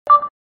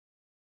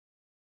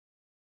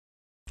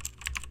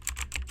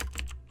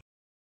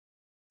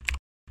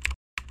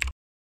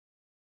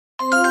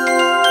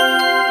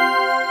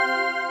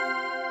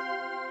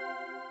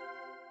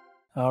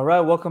All right,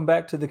 welcome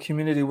back to the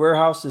Community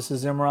Warehouse. This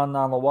is Imran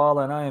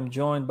Nalawal, and I am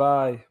joined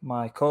by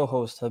my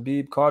co-host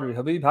Habib Qadri.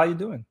 Habib, how you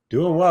doing?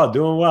 Doing well,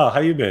 doing well. How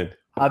you been?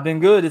 I've been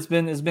good. It's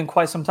been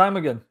quite some time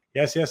again.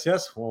 Yes.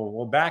 Well,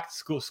 we're back.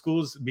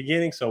 School's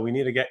beginning, so we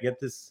need to get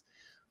this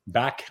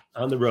back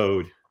on the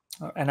road.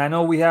 And I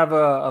know we have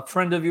a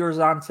friend of yours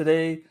on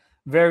today,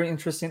 very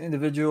interesting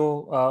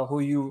individual who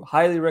you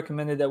highly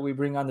recommended that we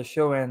bring on the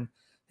show. And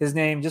his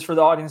name, just for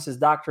the audience, is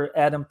Dr.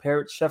 Adam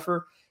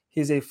Parrot-Sheffer.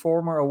 He's a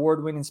former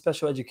award-winning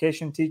special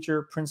education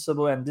teacher,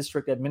 principal, and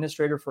district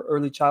administrator for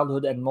early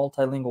childhood and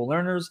multilingual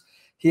learners.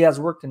 He has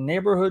worked in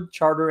neighborhood,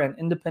 charter, and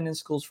independent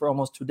schools for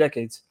almost 2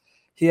 decades.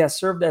 He has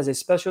served as a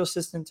special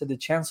assistant to the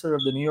chancellor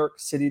of the New York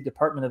City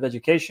Department of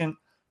Education.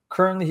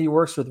 Currently, he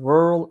works with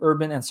rural,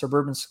 urban, and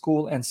suburban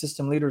school and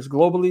system leaders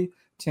globally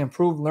to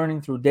improve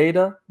learning through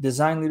data,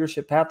 design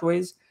leadership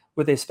pathways,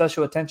 with a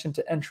special attention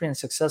to entry and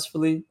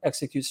successfully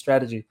execute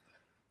strategy.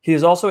 He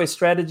is also a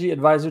strategy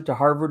advisor to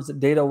Harvard's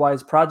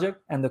DataWise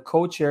project and the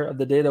co-chair of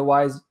the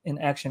DataWise in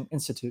Action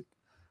Institute.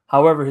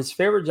 However, his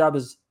favorite job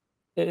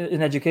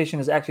in education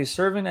is actually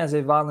serving as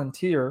a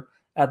volunteer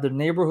at the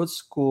neighborhood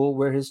school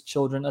where his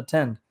children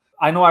attend.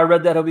 I know I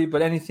read that, Habib,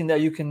 but anything that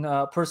you can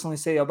personally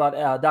say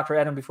about Dr.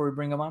 Adam before we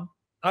bring him on?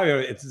 Oh,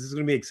 this is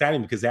going to be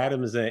exciting because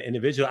Adam is an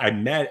individual I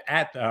met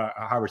at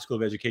Harvard School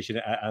of Education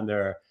on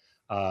their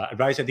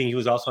advice. I think he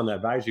was also on the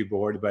advisory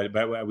board, but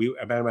I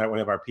met him at one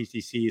of our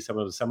PCC, some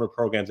of the summer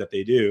programs that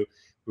they do.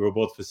 We were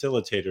both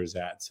facilitators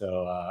at.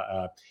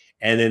 So,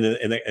 and then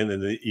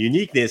the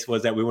uniqueness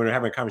was that we were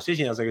having a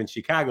conversation. I was like in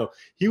Chicago.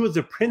 He was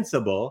the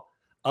principal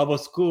of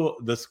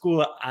the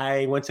school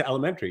I went to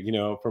elementary,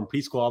 from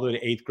preschool all the way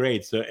to 8th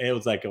grade. So it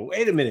was like,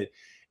 wait a minute.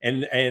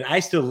 And I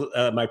still,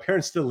 my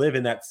parents still live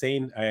in that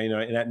same,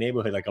 in that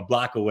neighborhood, like a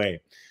block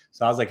away.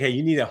 So I was like, hey,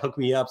 you need to hook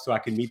me up so I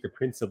can meet the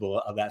principal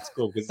of that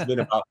school, because it's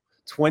been about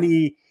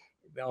 20,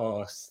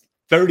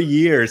 30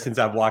 years since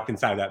I've walked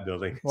inside that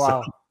building.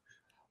 Wow. So.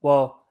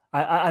 Well,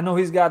 I know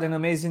he's got an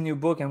amazing new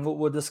book, and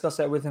we'll discuss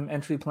that with him,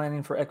 Entry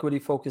Planning for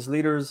Equity-Focused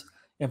Leaders,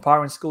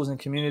 Empowering Schools and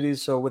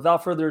Communities. So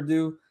without further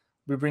ado,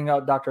 we bring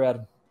out Dr.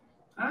 Adam.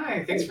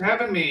 Hi, thanks for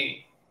having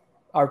me.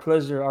 Our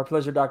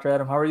pleasure, Dr.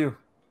 Adam. How are you?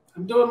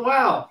 I'm doing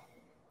well.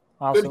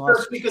 Awesome. Good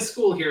first week of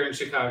school here in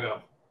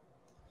Chicago.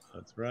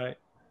 That's right.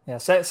 Yeah,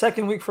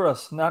 second week for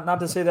us. Not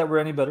to say that we're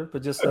any better,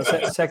 but just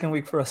second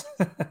week for us.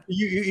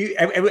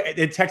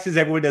 In Texas,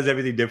 everyone does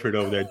everything different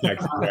over there in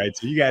Texas, right?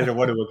 So you guys are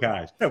one of a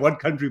kind. One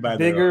country by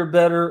bigger,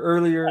 better,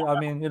 earlier. I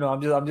mean,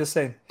 I'm just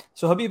saying.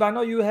 So Habib, I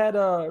know you had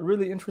a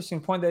really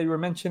interesting point that you were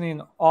mentioning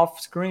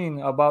off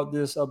screen about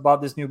this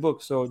new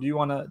book. So do you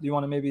want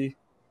to maybe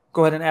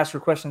go ahead and ask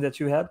your question that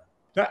you had?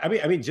 I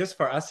mean, just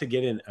for us to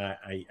get an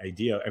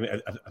idea,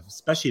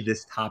 especially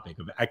this topic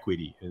of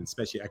equity, and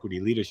especially equity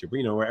leadership,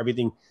 where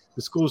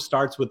the school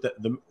starts with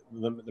the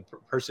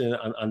person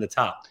on the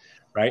top,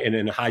 right? And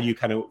then how you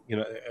kind of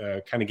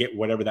get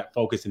whatever that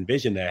focus and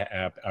vision that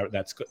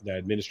the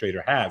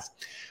administrator has.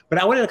 But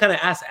I wanted to kind of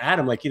ask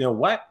Adam,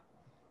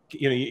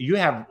 you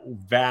have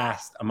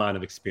vast amount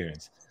of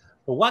experience,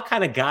 but what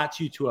kind of got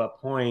you to a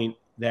point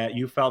that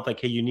you felt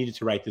like, hey, you needed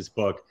to write this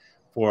book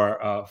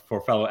for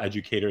fellow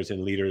educators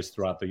and leaders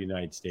throughout the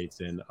United States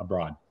and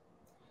abroad?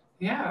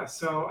 Yeah,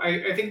 so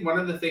I think one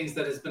of the things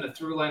that has been a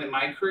through line in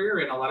my career,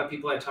 and a lot of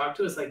people I talk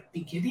to, is like,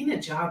 beginning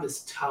a job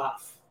is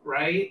tough,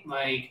 right?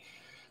 Like,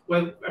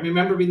 I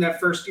remember being that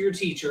first year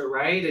teacher,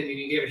 right? And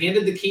you get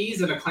handed the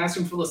keys in a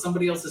classroom full of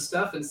somebody else's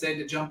stuff and said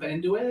to jump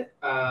into it.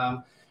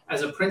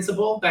 As a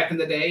principal back in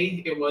the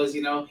day, it was,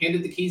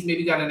 handed the keys,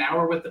 maybe got an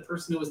hour with the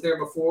person who was there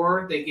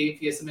before, they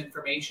gave you some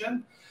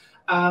information.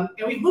 And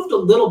we've moved a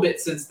little bit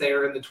since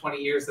there in the 20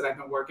 years that I've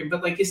been working,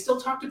 but you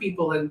still talk to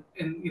people and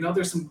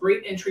there's some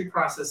great entry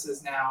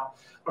processes now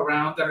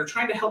around that are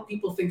trying to help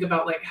people think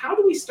about how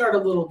do we start a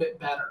little bit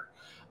better?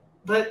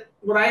 But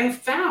what I have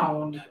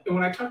found, and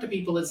when I talk to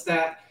people, is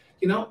that,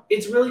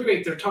 it's really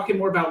great. They're talking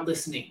more about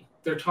listening.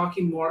 They're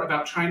talking more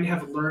about trying to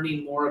have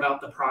learning more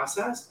about the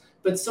process.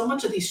 But so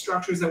much of these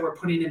structures that we're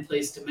putting in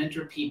place to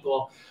mentor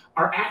people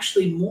are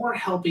actually more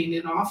helping,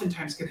 and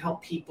oftentimes can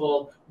help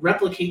people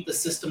replicate the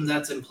system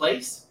that's in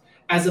place,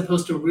 as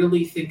opposed to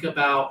really think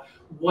about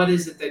what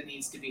is it that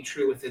needs to be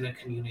true within a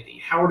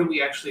community. How do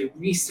we actually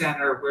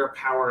recenter where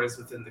power is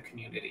within the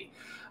community?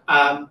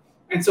 And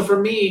so for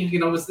me,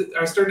 I was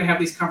starting to have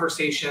these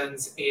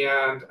conversations,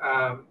 and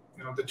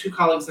the two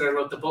colleagues that I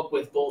wrote the book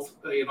with, both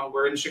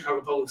were in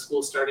Chicago Public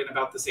Schools starting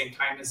about the same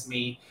time as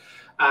me.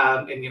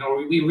 And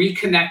we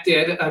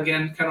reconnected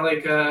again, kind of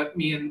like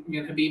me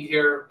and Habib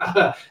here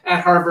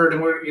at Harvard,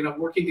 and we're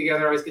working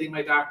together. I was getting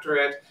my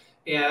doctorate,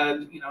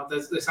 and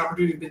this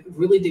opportunity to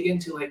really dig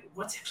into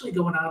what's actually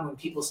going on when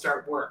people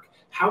start work.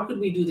 How could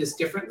we do this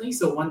differently?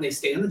 So one, they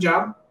stay in the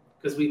job,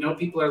 because we know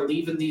people are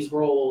leaving these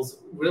roles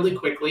really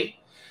quickly,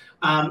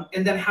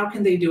 and then how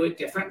can they do it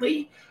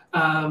differently?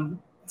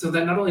 So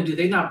that not only do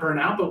they not burn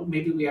out, but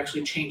maybe we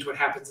actually change what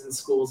happens in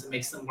schools and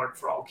makes them work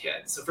for all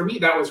kids. So for me,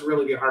 that was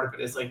really the heart of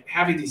it, is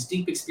having these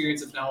deep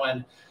experience of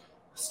knowing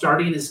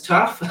starting is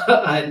tough,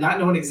 not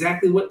knowing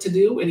exactly what to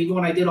do. And even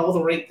when I did all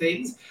the right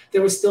things,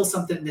 there was still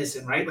something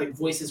missing, right? Like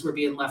voices were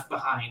being left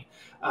behind,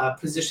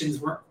 positions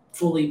weren't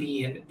fully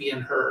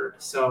being heard.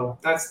 So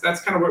that's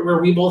kind of where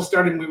we both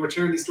started. And we were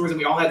sharing these stories, and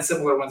we all had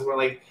similar ones. We're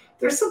like,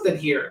 there's something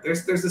here.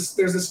 There's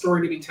a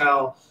story to be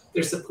told.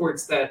 There's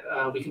supports that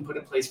we can put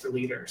in place for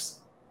leaders.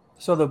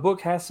 So the book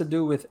has to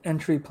do with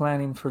entry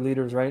planning for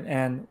leaders, right?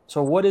 And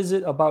so what is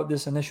it about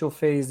this initial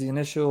phase, the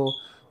initial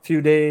few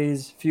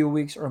days, few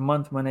weeks, or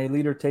month when a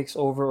leader takes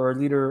over or a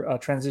leader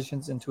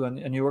transitions into a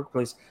new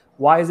workplace?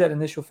 Why is that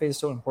initial phase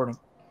so important?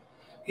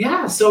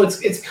 Yeah, so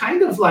it's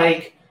kind of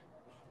like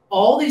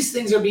all these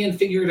things are being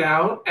figured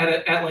out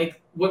at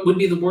like what would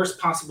be the worst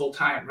possible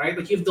time, right?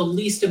 Like you have the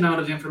least amount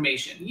of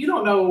information. You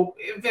don't know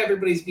if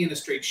everybody's being a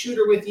straight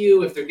shooter with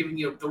you, if they're giving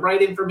you the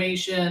right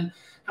information,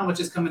 how much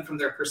is coming from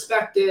their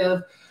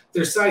perspective.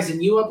 They're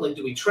sizing you up. Like,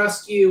 do we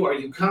trust you? Are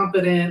you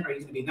competent? Are you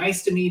going to be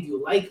nice to me? Do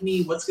you like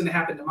me? What's going to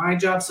happen to my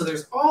job? So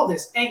there's all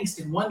this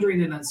angst and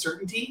wondering and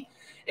uncertainty,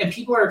 and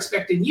people are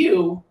expecting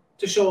you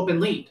to show up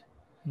and lead.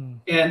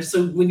 And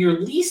so when you're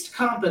least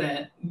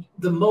competent,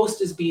 the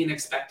most is being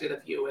expected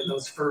of you in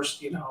those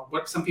first,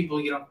 what some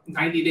people,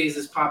 90 days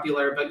is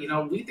popular, but,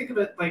 we think of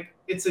it like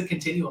it's a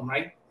continuum,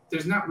 right?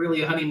 There's not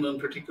really a honeymoon,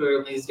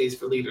 particularly these days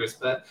for leaders,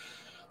 but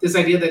this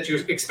idea that you're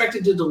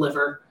expected to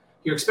deliver,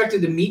 you're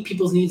expected to meet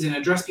people's needs and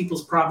address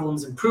people's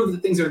problems and prove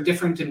that things are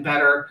different and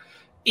better.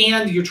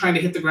 And you're trying to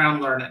hit the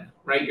ground learning,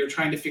 right? You're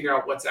trying to figure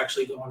out what's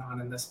actually going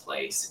on in this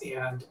place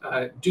and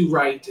do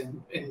right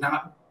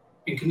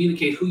and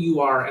communicate who you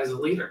are as a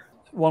leader.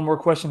 One more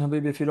question,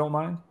 Habib, if you don't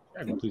mind.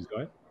 Yeah, please go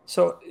ahead.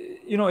 So,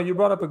 you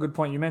brought up a good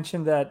point. You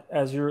mentioned that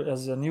as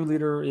a new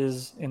leader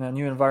is in a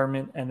new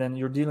environment, and then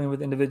you're dealing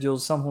with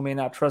individuals, some who may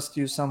not trust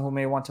you, some who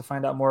may want to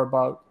find out more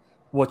about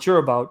what you're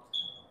about.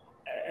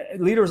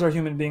 Leaders are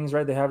human beings,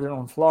 right? They have their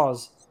own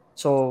flaws.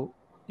 So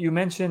you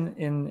mentioned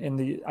in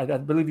the, I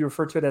believe you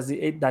refer to it as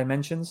the 8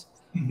 dimensions.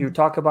 Mm-hmm. You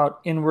talk about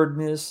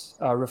inwardness,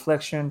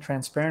 reflection,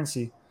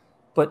 transparency.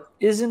 But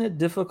isn't it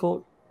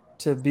difficult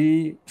to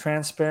be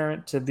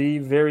transparent, to be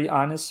very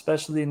honest,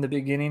 especially in the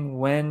beginning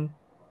when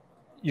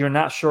you're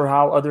not sure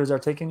how others are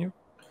taking you?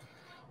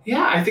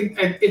 Yeah, I think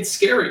it's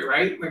scary,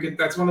 right? Like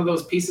that's one of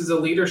those pieces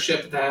of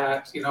leadership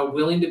that,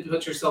 willing to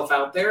put yourself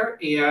out there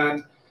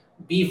and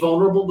be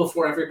vulnerable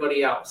before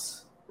everybody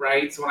else,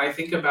 right? So when I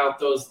think about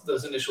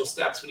those initial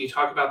steps, when you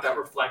talk about that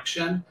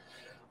reflection,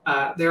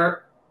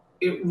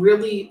 it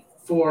really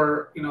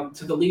for,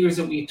 to the leaders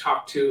that we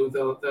talked to,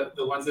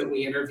 the ones that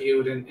we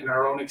interviewed in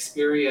our own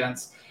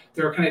experience,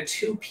 there are kind of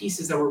 2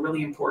 pieces that were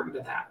really important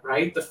to that,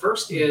 right? The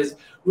first is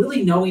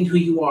really knowing who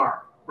you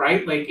are,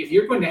 right? Like if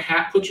you're going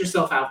to put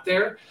yourself out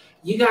there,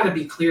 you got to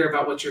be clear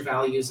about what your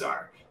values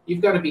are.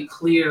 You've got to be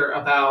clear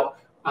about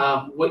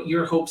what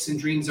your hopes and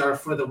dreams are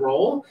for the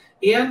role.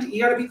 And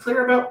you got to be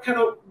clear about kind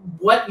of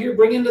what you're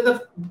bringing to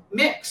the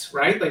mix,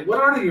 right? Like what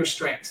are your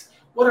strengths?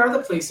 What are the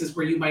places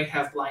where you might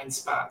have blind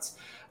spots?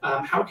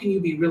 How can you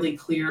be really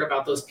clear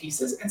about those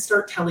pieces and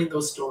start telling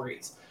those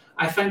stories?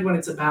 I find when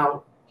it's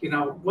about,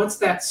 what's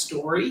that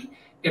story?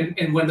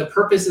 And when the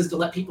purpose is to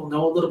let people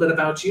know a little bit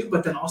about you,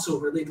 but then also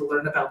really to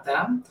learn about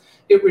them,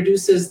 it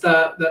reduces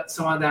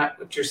some of that,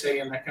 what you're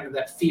saying, that kind of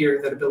that fear,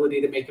 that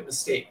ability to make a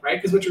mistake,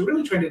 right? Because what you're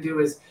really trying to do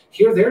is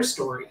hear their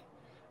story,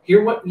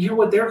 hear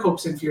what their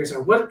hopes and fears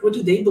are. What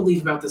do they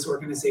believe about this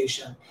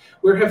organization?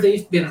 Where have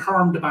they been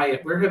harmed by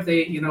it? Where have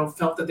they,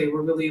 felt that they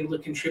were really able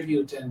to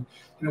contribute? And,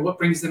 what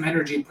brings them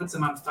energy and puts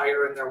them on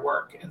fire in their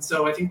work? And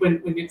so I think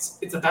when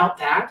it's about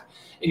that,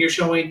 and you're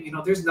showing,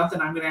 there's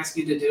nothing I'm going to ask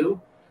you to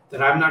do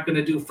that I'm not going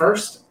to do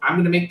first. I'm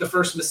going to make the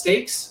first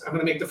mistakes. I'm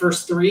going to make the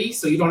first 3,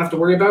 so you don't have to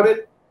worry about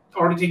it.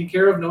 Already taken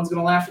care of. No one's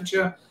going to laugh at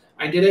you.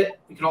 I did it.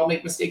 We can all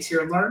make mistakes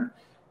here and learn.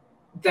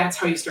 That's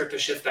how you start to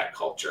shift that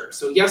culture.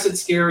 So yes,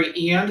 it's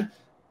scary, and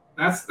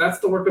that's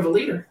the work of a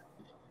leader.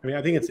 I mean,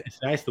 I think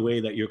it's nice the way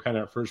that you're kind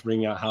of first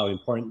bringing out how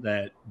important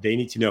that they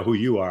need to know who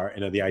you are,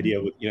 and the idea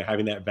of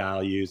having that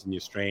values and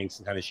your strengths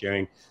and kind of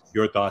sharing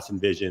your thoughts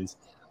and visions.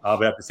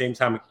 But at the same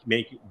time,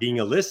 being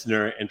a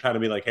listener and trying to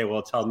be like, hey,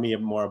 well, tell me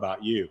more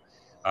about you.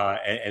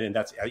 And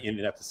that's at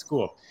the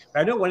school.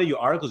 But I know one of your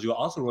articles, you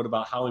also wrote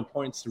about how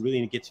important it's to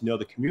really get to know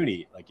the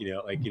community.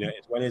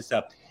 It's when it's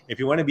if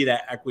you want to be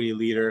that equity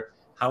leader,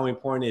 how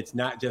important it's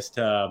not just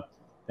that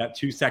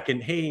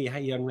 2-second, hey, hi,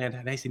 young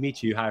man, nice to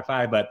meet you, high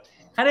five, but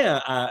kind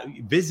of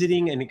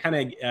visiting and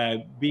kind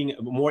of being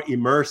more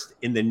immersed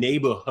in the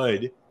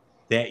neighborhood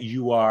that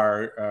you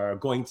are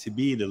going to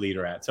be the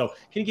leader at. So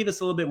can you give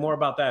us a little bit more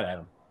about that,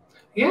 Adam?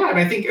 Yeah, and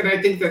I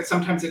think that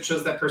sometimes it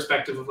shows that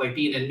perspective of like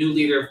being a new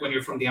leader when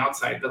you're from the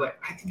outside. But like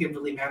I think it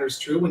really matters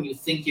too when you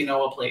think you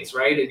know a place,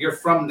 right? And you're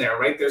from there,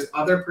 right? There's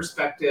other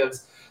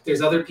perspectives,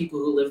 there's other people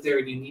who live there,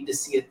 and you need to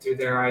see it through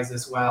their eyes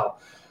as well.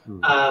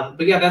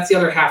 But yeah, that's the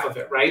other half of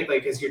it, right?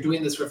 Like as you're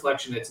doing this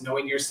reflection, it's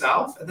knowing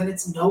yourself, and then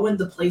it's knowing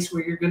the place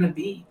where you're going to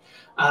be.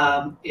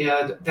 And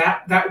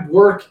that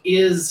work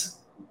is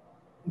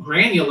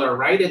granular,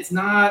 right? It's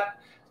not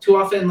too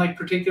often, like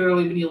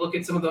particularly when you look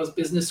at some of those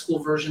business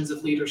school versions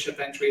of leadership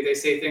entry, they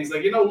say things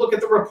like, look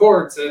at the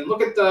reports and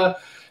look at the,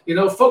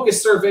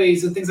 focus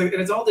surveys and things like that.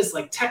 And it's all this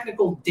like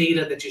technical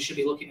data that you should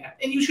be looking at.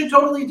 And you should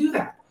totally do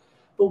that.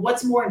 But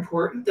what's more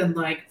important than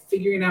like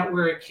figuring out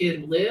where a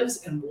kid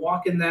lives and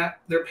walking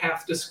their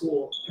path to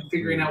school and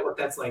figuring out what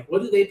that's like?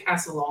 What do they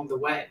pass along the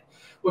way?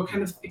 What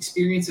kind of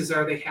experiences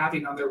are they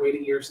having on their way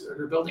to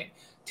your building?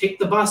 Take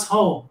the bus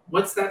home.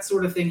 What's that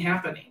sort of thing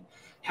happening?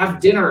 Have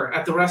dinner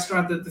at the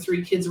restaurant that the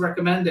 3 kids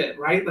recommended,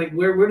 right? Like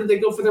where did they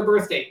go for their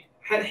birthday?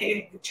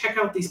 Hey, check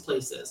out these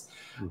places.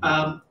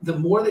 Mm-hmm. The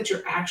more that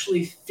you're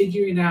actually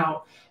figuring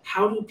out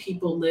how do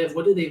people live,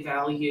 what do they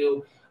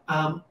value,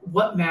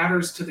 what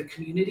matters to the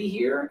community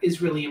here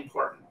is really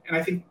important. And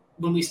I think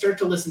when we start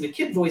to listen to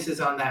kid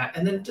voices on that,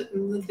 and then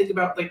think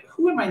about like,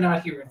 who am I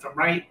not hearing from,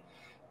 right?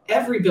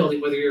 Every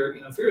building, whether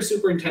if you're a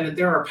superintendent,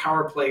 there are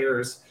power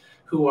players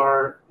who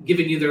are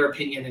giving you their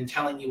opinion and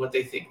telling you what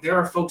they think. There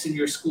are folks in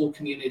your school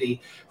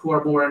community who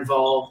are more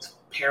involved,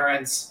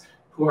 parents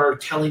who are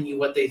telling you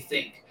what they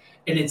think.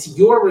 And it's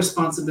your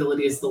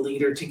responsibility as the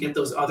leader to get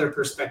those other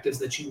perspectives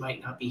that you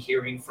might not be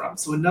hearing from.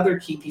 So another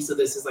key piece of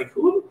this is like,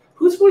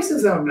 whose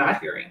voices am I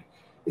not hearing?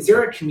 Is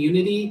there a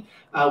community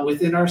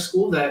within our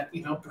school that,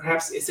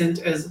 perhaps isn't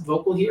as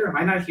vocal here? Am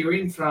I not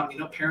hearing from,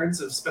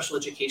 parents of special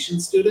education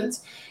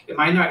students? Am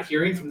I not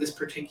hearing from this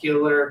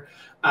particular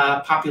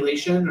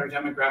population or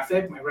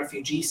demographic, my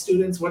refugee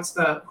students?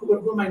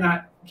 Who am I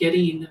not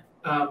getting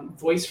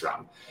voice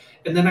from?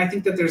 And then I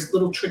think that there's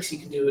little tricks you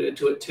can do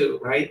to it too,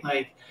 right?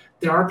 Like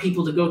there are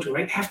people to go to,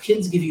 right? Have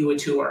kids give you a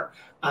tour.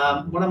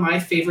 One of my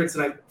favorites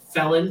that I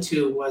fell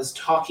into was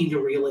talking to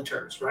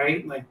realtors,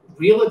 right? Like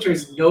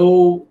realtors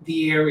know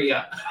the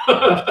area.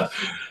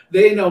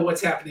 They know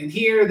what's happening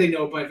here. They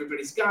know about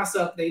everybody's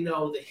gossip. They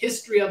know the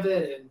history of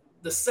it and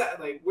the set,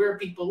 like where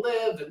people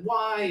live and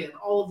why and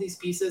all of these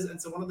pieces. And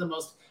so one of the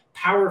most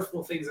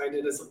powerful things I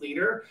did as a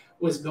leader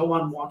was go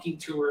on walking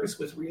tours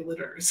with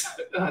realtors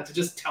to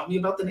just tell me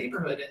about the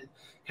neighborhood and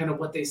kind of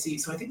what they see.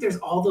 So I think there's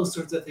all those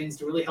sorts of things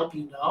to really help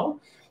you know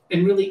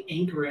and really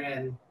anchor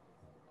in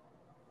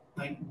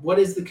like what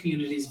is the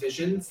community's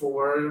vision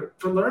for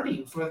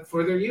learning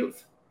for their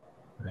youth.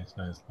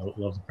 Nice.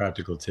 Love the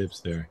practical tips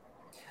there.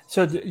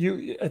 So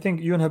I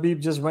think you and Habib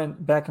just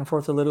went back and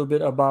forth a little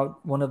bit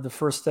about one of the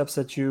first steps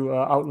that you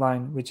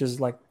outlined, which is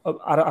like,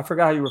 I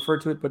forgot how you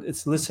referred to it, but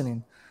it's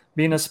listening,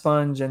 being a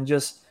sponge, and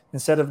just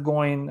instead of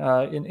going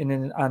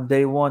on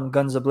day one,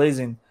 guns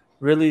a-blazing,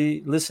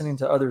 really listening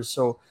to others.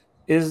 So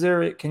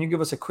can you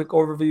give us a quick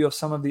overview of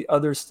some of the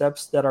other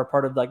steps that are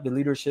part of like the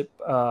leadership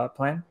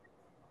plan?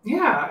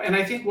 Yeah, and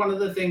I think one of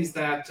the things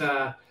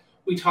that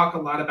we talk a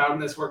lot about in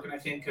this work, and I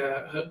think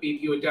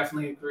Habib, you would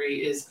definitely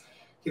agree, is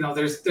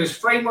there's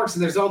frameworks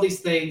and there's all these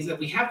things that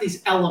we have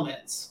these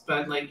elements,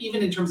 but like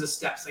even in terms of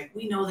steps, like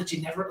we know that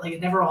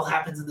it never all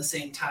happens in the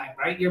same time,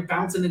 right? You're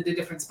bouncing into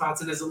different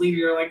spots, and as a leader,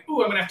 you're like,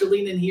 oh, I'm gonna have to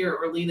lean in here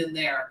or lean in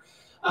there,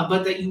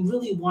 but that you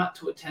really want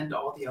to attend to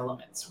all the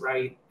elements,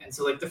 right? And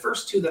so like the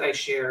first 2 that I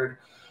shared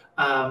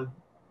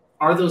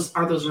are those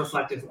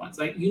reflective ones.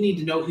 Like you need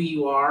to know who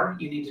you are.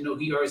 You need to know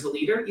who you are as a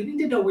leader. You need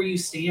to know where you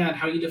stand,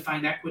 how you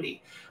define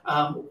equity.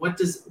 What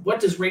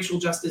does racial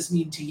justice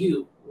mean to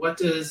you? What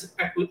does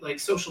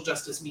social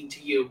justice mean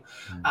to you?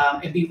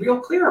 And be real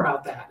clear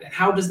about that. And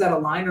how does that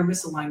align or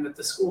misalign with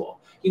the school?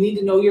 You need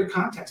to know your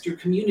context, your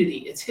community,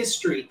 its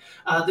history,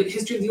 the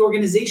history of the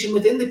organization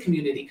within the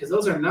community, because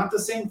those are not the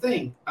same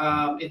thing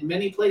in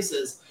many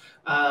places,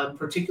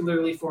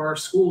 particularly for our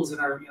schools and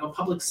our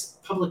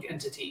public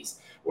entities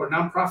or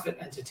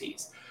nonprofit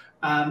entities.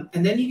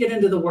 And then you get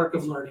into the work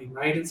of learning,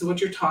 right? And so what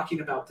you're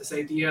talking about, this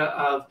idea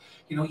of,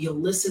 you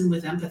listen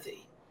with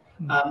empathy,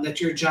 that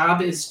your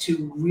job is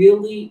to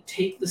really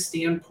take the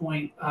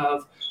standpoint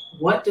of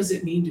what does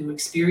it mean to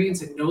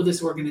experience and know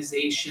this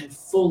organization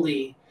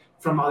fully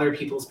from other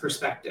people's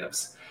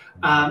perspectives.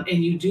 And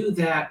you do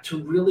that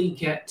to really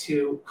get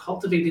to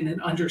cultivating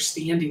an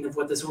understanding of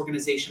what this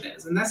organization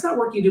is. And that's not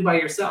work you do by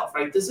yourself,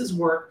 right? This is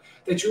work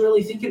that you're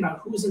really thinking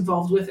about who's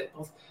involved with it.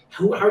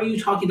 How are you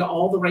talking to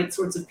all the right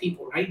sorts of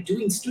people, right?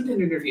 Doing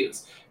student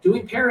interviews,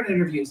 doing parent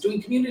interviews,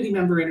 doing community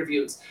member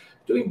interviews,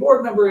 doing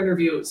board member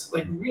interviews,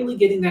 like really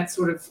getting that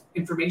sort of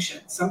information.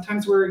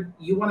 Sometimes where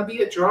you want to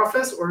be at your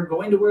office or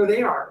going to where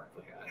they are,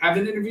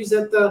 having interviews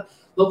at the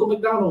local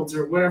McDonald's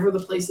or wherever the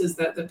place is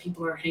that the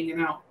people are hanging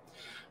out.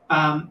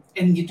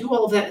 And you do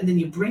all of that, and then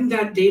you bring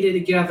that data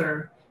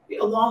together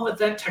along with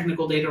that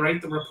technical data,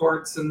 right? The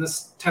reports and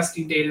this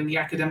testing data and the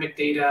academic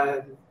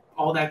data and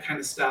all that kind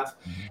of stuff.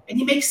 And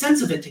you make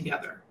sense of it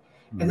together.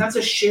 And that's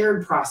a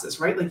shared process,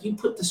 right? Like you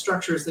put the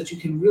structures that you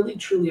can really,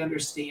 truly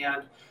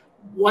understand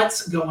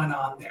what's going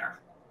on there.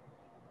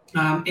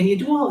 And you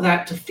do all of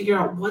that to figure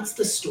out what's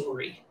the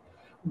story.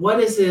 What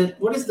is it?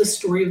 What is the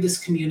story of this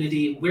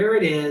community, where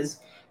it is,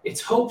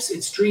 its hopes,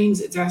 its dreams,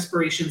 its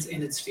aspirations,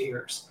 and its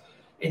fears.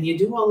 And you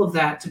do all of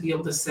that to be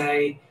able to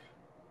say,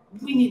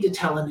 we need to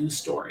tell a new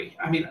story.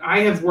 I mean, I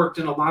have worked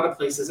in a lot of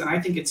places, and I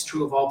think it's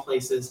true of all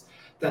places,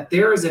 that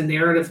there is a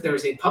narrative,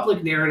 there's a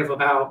public narrative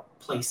about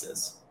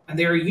places. And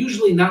they are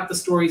usually not the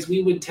stories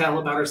we would tell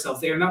about ourselves.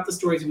 They are not the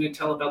stories we would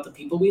tell about the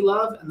people we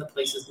love and the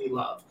places we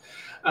love.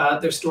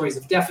 They're stories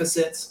of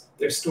deficits.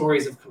 They're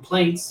stories of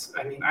complaints.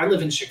 I mean, I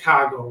live in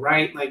Chicago,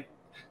 right? Like,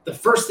 the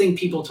first thing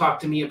people talk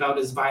to me about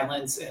is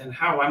violence and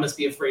how I must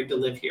be afraid to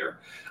live here,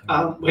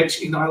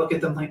 which, I look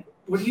at them like,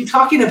 what are you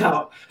talking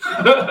about?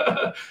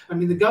 I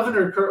mean, the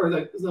governor or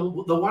the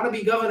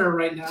wannabe governor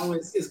right now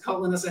is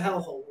calling us a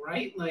hellhole,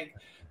 right? Like,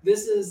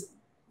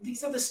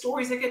 these are the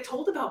stories that get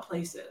told about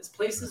places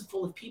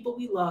full of people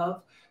we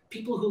love,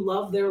 people who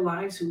love their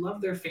lives, who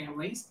love their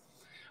families.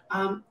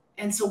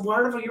 And so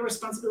part of your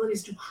responsibility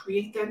is to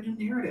create that new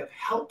narrative,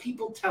 help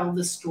people tell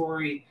the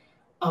story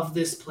of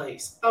this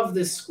place, of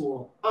this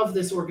school, of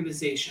this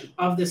organization,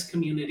 of this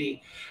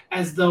community,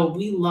 as though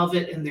we love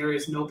it and there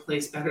is no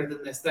place better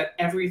than this, that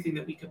everything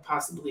that we could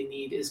possibly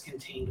need is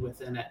contained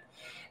within it.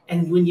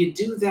 And when you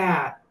do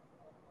that,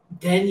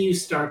 then you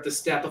start the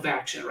step of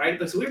action, right?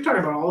 So we're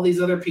talking about all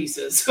these other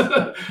pieces.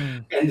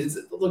 And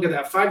look at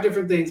that, 5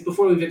 different things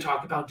before we even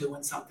talk about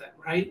doing something,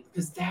 right?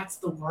 Because that's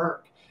the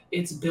work.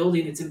 It's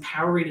building, it's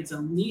empowering, it's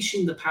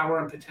unleashing the power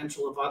and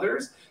potential of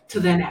others to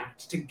then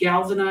act, to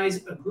galvanize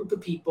a group of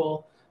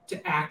people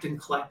to act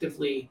and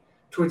collectively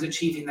towards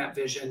achieving that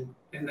vision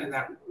and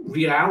that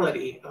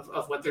reality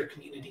of what their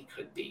community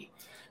could be.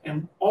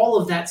 And all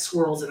of that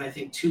swirls in, I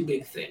think, 2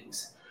 big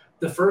things.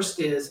 The first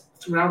is,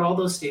 throughout all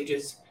those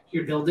stages,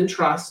 you're building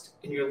trust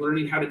and you're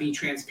learning how to be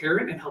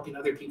transparent and helping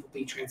other people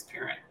be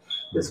transparent.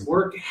 This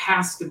work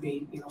has to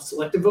be,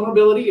 selective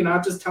vulnerability. You're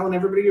not just telling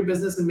everybody your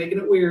business and making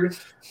it weird,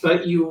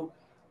 but you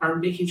are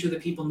making sure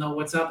that people know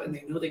what's up and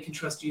they know they can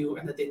trust you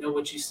and that they know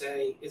what you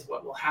say is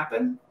what will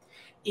happen.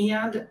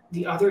 And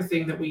the other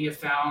thing that we have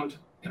found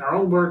in our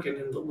own work and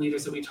in the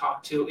leaders that we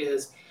talk to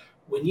is,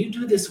 when you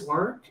do this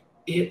work,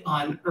 it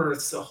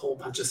unearths a whole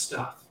bunch of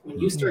stuff. When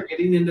you start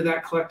getting into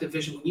that collective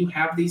vision, when you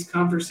have these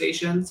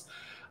conversations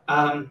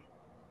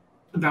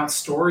about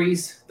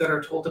stories that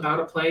are told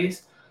about a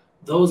place,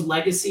 those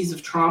legacies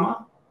of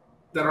trauma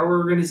that our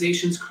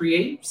organizations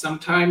create,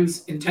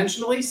 sometimes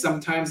intentionally,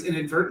 sometimes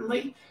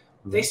inadvertently,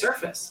 they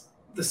surface.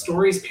 The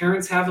stories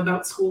parents have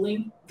about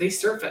schooling, they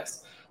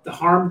surface. The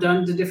harm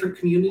done to different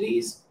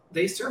communities,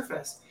 they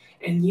surface.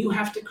 And you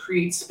have to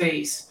create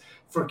space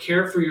for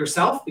care for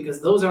yourself,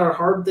 because those are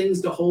hard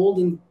things to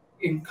hold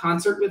in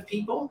concert with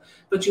people,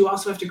 but you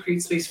also have to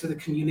create space for the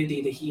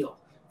community to heal,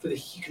 for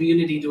the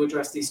community to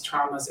address these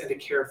traumas and to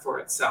care for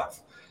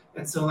itself.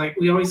 And so,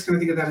 we always kind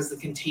of think of that as the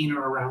container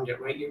around it,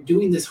 right? You're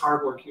doing this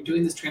hard work, you're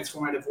doing this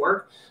transformative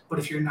work, but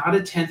if you're not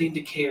attending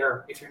to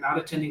care, if you're not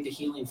attending to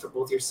healing for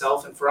both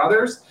yourself and for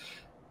others,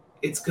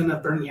 it's going to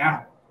burn you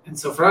out. And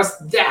so for us,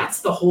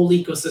 that's the whole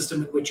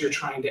ecosystem in which you're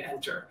trying to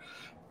enter.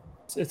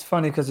 It's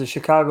funny because the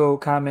Chicago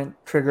comment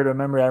triggered a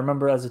memory. I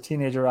remember as a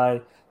teenager,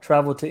 I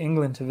traveled to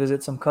England to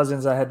visit some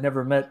cousins I had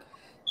never met.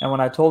 And when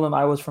I told them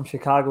I was from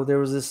Chicago, there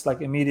was this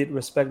immediate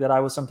respect that I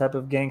was some type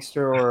of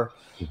gangster or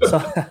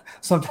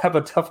some type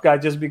of tough guy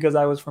just because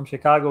I was from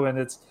Chicago. And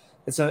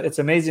it's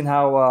amazing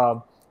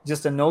how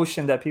just a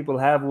notion that people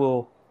have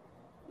will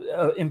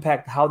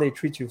impact how they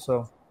treat you.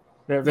 So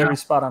very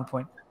spot on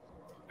point.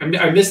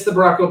 I missed the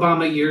Barack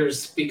Obama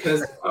years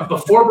because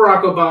before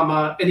Barack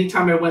Obama,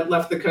 anytime I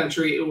left the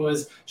country, it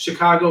was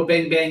Chicago,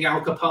 bang, bang,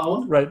 Al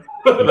Capone. Right.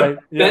 Yeah.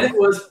 Then it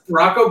was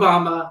Barack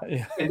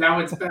Obama, and now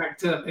it's back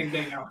to bang,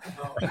 bang, Al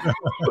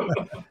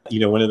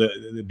Capone. One of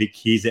the big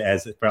keys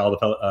for all the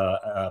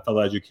fellow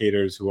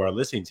educators who are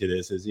listening to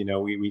this is,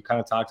 we kind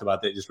of talked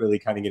about that, just really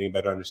kind of getting a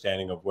better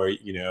understanding of where,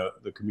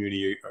 the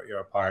community you're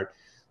a part,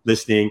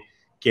 listening,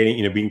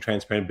 getting, being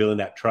transparent, building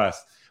that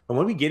trust. But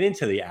when we get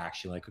into the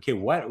action, okay,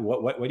 what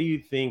do you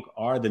think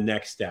are the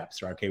next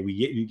steps? Right? Okay,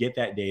 you get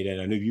that data,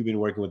 and I know you've been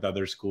working with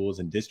other schools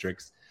and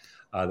districts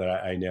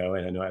that I know,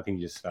 and I think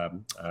just I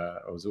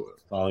was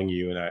following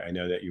you, and I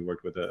know that you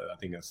worked with a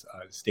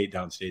state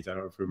downstate. I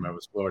don't know if it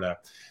was Florida.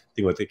 I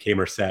think with the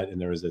Kamer set,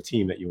 and there was a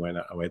team that you went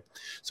with.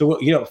 So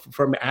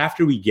from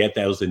after we get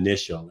those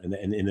initial and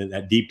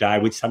that deep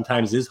dive, which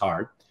sometimes is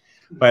hard,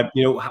 but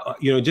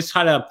just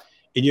kind of.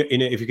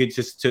 If you could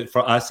just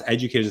for us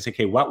educators say,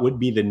 okay, what would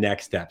be the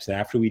next steps? And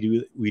after we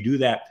do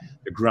that,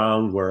 the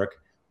groundwork,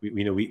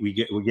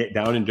 we get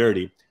down and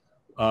dirty.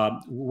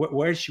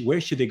 Where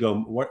should they go?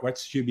 What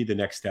should be the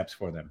next steps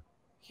for them?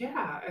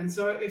 Yeah, and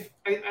so if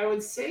I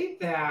would say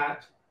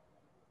that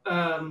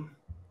the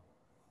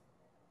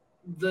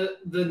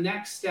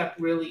next step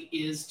really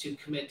is to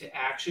commit to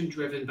action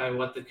driven by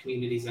what the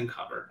community's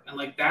uncovered,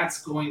 and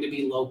that's going to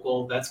be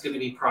local, that's going to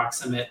be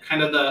proximate,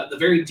 kind of the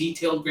very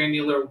detailed,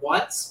 granular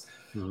what's.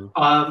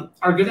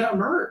 Are going to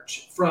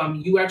emerge from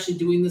you actually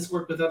doing this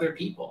work with other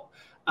people.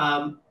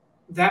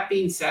 That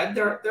being said,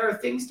 there are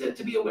things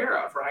to be aware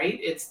of, right?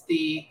 It's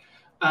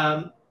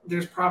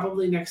there's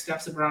probably next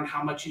steps around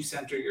how much you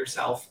center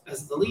yourself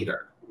as the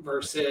leader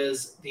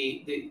versus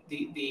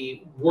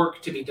the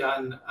work to be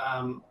done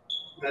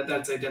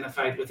that's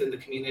identified within the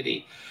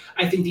community.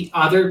 I think the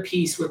other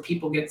piece where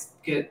people get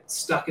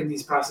stuck in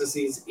these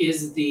processes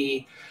is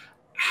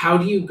how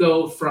do you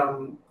go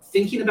from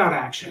thinking about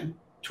action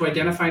to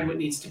identifying what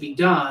needs to be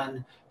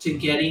done, to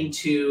getting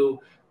to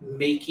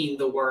making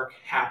the work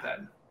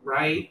happen,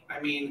 right? I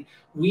mean,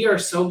 we are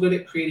so good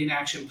at creating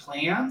action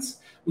plans.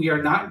 We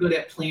are not good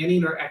at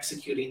planning or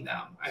executing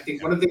them. I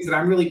think one of the things that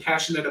I'm really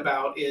passionate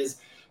about is,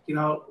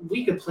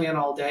 we could plan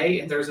all day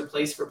and there's a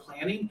place for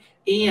planning.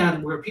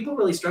 And where people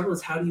really struggle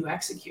is, how do you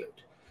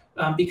execute?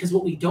 Because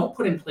what we don't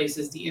put in place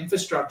is the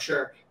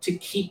infrastructure to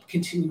keep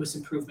continuous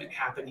improvement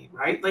happening,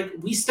 right? Like,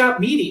 we stop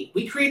meeting,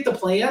 we create the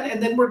plan,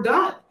 and then we're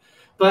done.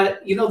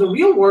 But, the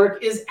real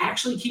work is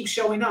actually keep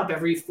showing up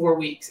every 4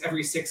 weeks,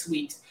 every 6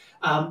 weeks,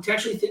 to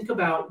actually think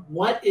about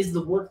what is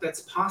the work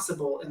that's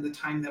possible in the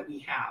time that we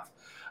have.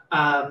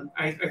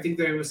 I think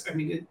there was,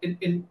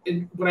 and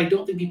what I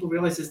don't think people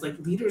realize is, like,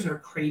 leaders are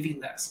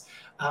craving this.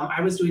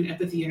 I was doing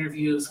empathy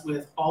interviews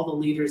with all the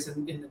leaders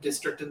in the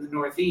district in the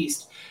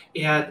Northeast,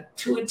 and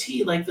to a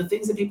T, like, the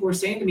things that people were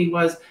saying to me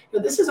was,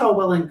 this is all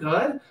well and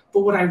good,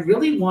 but what I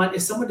really want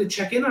is someone to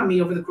check in on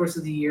me over the course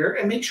of the year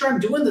and make sure I'm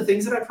doing the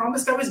things that I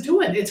promised I was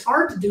doing. It's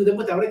hard to do them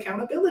without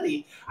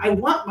accountability. I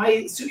want my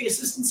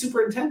assistant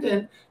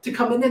superintendent to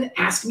come in and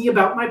ask me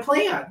about my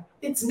plan.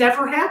 It's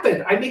never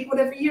happened. I make one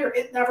every year.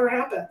 It never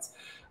happens.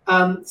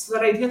 So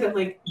that idea that,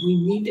 like, we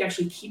need to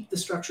actually keep the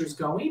structures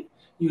going.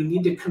 You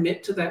need to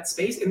commit to that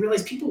space and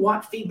realize people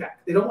want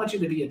feedback. They don't want you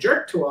to be a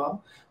jerk to them,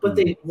 but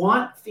they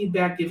want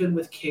feedback given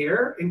with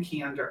care and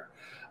candor.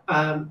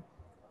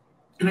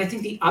 And I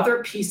think the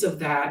other piece of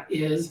that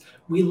is,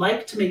 we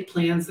like to make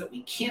plans that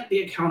we can't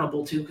be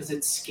accountable to because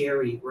it's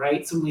scary,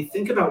 right? So when we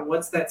think about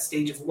what's that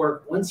stage of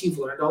work, once you've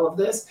learned all of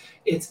this,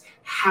 it's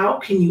how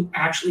can you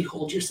actually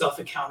hold yourself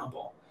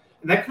accountable?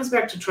 And that comes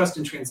back to trust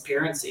and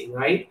transparency,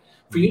 right?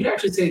 For you to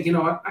actually say,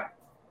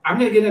 I'm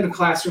going to get into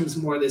classrooms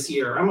more this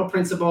year. I'm a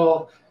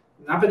principal,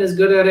 not been as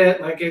good at it.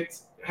 Like,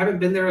 haven't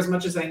been there as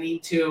much as I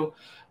need to.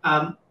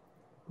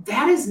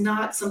 That is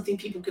not something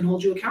people can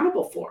hold you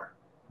accountable for.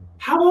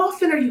 How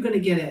often are you going to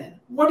get in?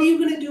 What are you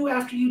going to do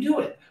after you do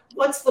it?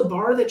 What's the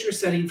bar that you're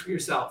setting for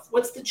yourself?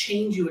 What's the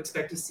change you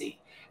expect to see?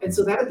 And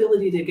so that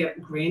ability to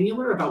get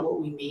granular about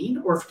what we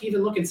mean, or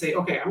even look and say,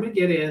 okay, I'm going to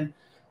get in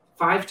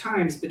 5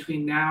 times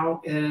between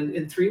now and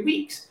in 3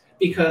 weeks,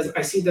 because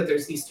I see that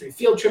there's these 3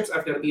 field trips.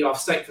 I've got to be off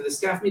site for the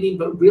staff meeting,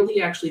 but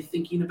really actually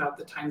thinking about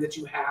the time that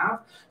you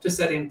have to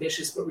set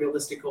ambitious but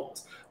realistic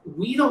goals.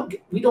 We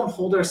don't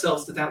hold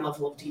ourselves to that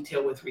level of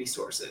detail with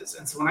resources.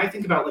 And so when I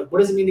think about, like, what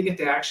does it mean to get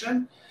to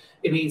action?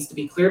 It means to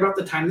be clear about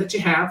the time that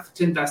you have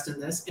to invest in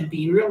this, and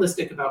being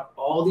realistic about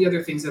all the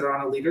other things that are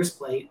on a leader's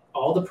plate,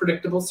 all the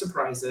predictable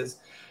surprises,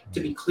 to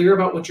be clear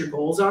about what your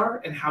goals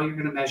are and how you're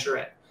going to measure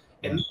it,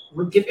 and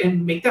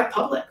make that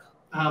public.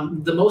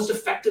 The most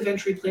effective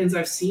entry plans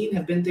I've seen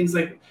have been things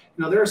like,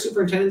 there are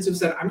superintendents who've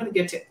said, I'm going to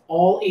get to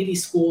all 80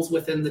 schools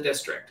within the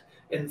district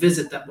and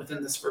visit them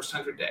within this first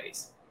 100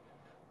 days.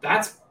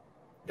 That's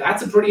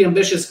a pretty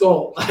ambitious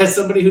goal as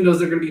somebody who knows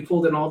they're going to be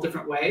pulled in all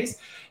different ways.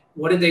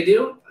 What did they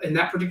do? In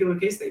that particular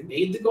case, they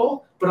made the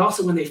goal, but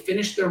also when they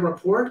finished their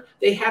report,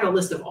 they had a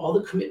list of all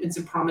the commitments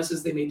and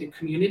promises they made to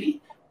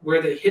community,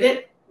 where they hit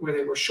it, where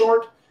they were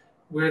short,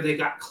 where they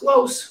got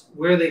close,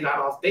 where they got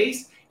off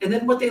base, and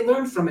then what they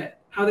learned from it,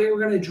 how they were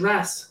going to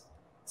address.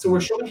 So we're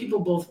showing people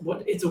both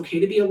what it's okay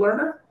to be a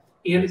learner,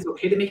 and it's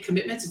okay to make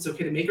commitments. It's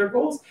okay to make our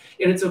goals,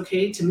 and it's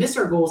okay to miss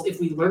our goals if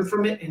we learn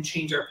from it and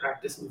change our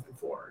practice moving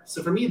forward.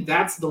 So for me,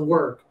 that's the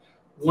work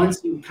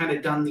once you've kind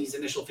of done these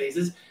initial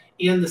phases.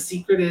 And the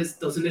secret is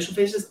those initial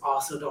phases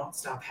also don't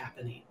stop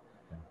happening.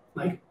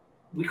 Like,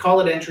 we call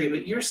it entry,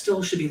 but you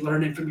still should be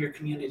learning from your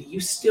community.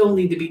 You still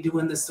need to be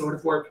doing this sort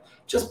of work,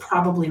 just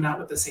probably not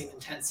with the same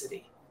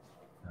intensity.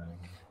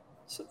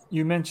 So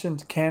you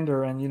mentioned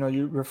candor, and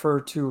you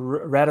refer to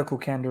radical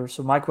candor.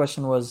 So my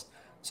question was,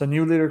 so a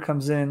new leader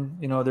comes in,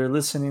 they're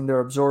listening, they're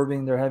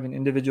absorbing, they're having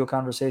individual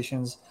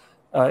conversations,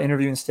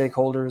 interviewing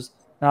stakeholders.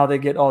 Now they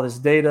get all this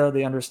data,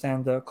 they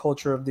understand the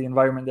culture of the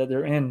environment that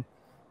they're in.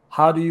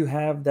 How do you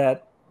have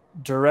that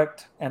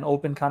direct and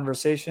open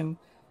conversation,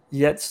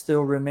 yet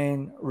still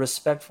remain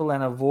respectful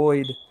and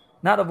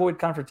not avoid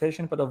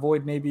confrontation, but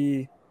avoid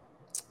maybe,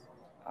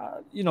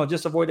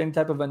 just avoid any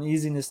type of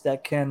uneasiness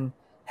that can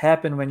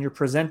happen when you're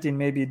presenting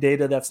maybe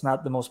data that's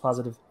not the most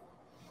positive?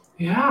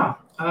 Yeah.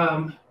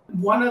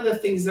 One of the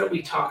things that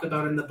we talk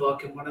about in the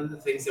book, and one of the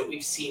things that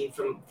we've seen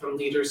from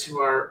leaders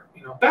who are,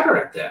 better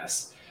at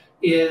this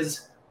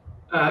is,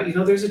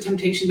 there's a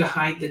temptation to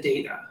hide the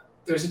data.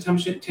 There's a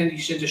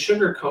temptation to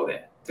sugarcoat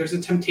it. There's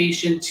a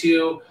temptation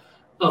to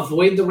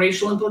avoid the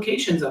racial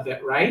implications of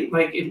it, right?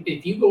 Like,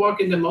 if you go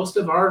walk into most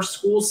of our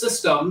school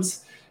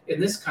systems in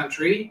this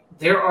country,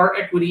 there are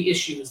equity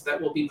issues that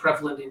will be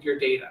prevalent in your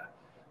data.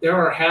 There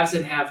are haves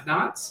and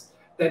have-nots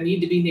that need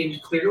to be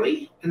named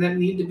clearly and that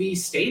need to be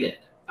stated.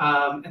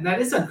 And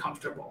that is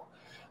uncomfortable.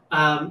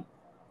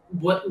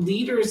 What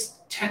leaders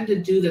tend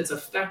to do that's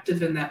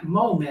effective in that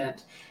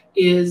moment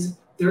is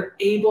they're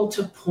able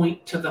to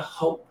point to the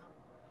hope.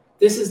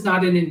 This is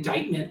not an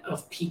indictment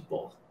of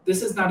people.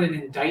 This is not an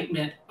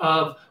indictment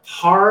of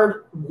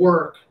hard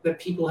work that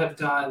people have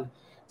done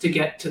to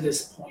get to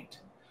this point.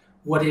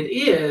 What it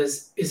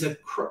is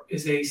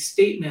a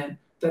statement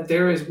that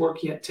there is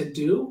work yet to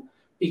do,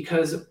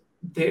 because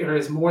there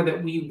is more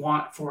that we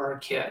want for our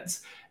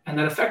kids. And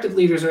that effective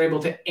leaders are able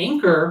to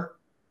anchor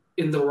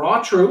in the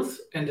raw truth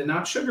and to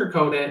not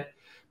sugarcoat it,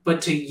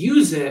 but to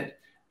use it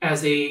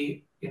as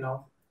a,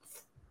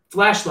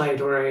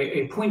 flashlight or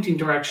a pointing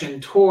direction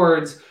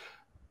towards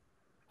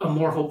a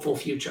more hopeful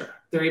future.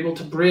 They're able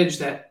to bridge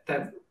that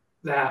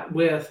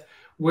with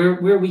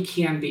where we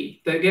can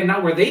be. Again,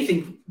 not where they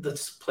think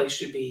this place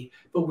should be,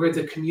 but where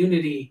the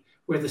community,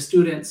 where the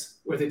students,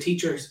 where the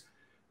teachers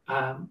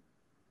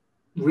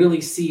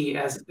really see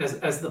as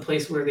the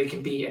place where they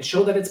can be, and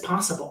show that it's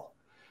possible.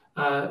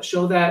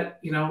 Show that,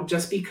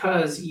 just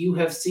because you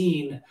have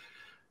seen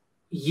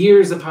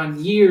years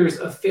upon years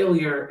of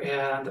failure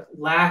and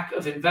lack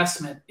of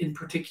investment in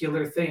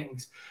particular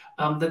things,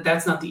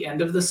 that's not the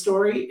end of the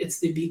story. It's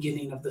the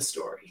beginning of the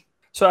story.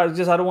 So I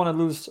don't want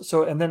to lose.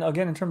 So, and then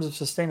again, in terms of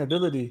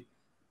sustainability,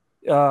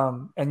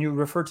 and you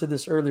referred to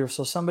this earlier.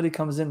 So somebody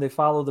comes in, they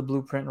follow the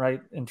blueprint,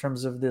 right? In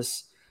terms of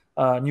this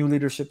new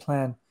leadership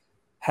plan.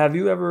 Have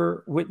you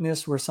ever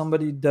witnessed where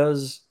somebody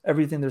does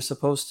everything they're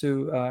supposed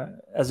to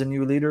as a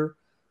new leader,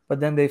 but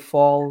then they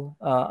fall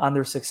on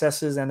their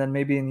successes, and then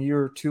maybe in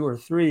year 2 or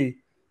 3,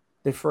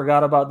 they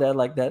forgot about that,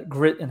 like that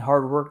grit and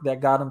hard work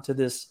that got them to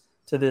this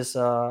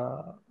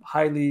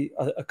highly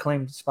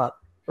acclaimed spot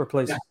or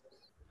place? Yeah.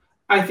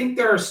 I think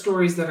there are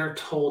stories that are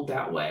told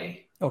that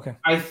way. Okay.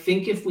 I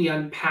think if we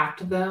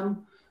unpacked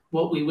them,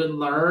 what we would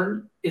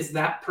learn is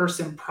that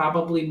person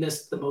probably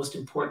missed the most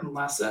important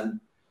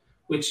lesson,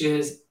 which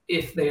is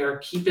if they are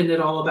keeping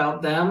it all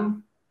about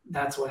them,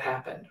 that's what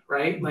happened,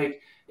 right?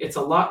 Like, it's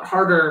a lot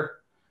harder.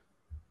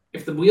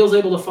 If the wheel's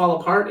able to fall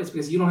apart, it's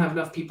because you don't have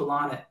enough people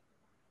on it,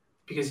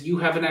 because you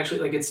haven't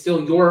actually, it's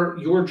still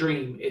your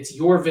dream. It's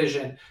your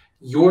vision.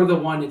 You're the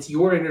one, it's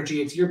your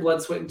energy, it's your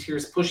blood, sweat, and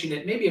tears pushing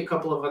it, maybe a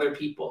couple of other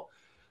people.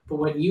 But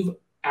when you've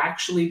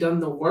actually done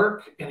the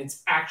work and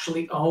it's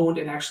actually owned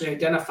and actually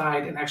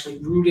identified and actually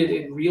rooted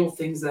in real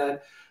things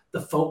that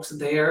the folks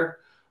there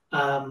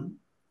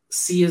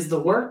see as the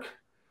work,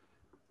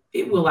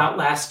 it will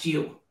outlast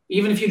you.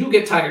 Even if you do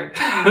get tired,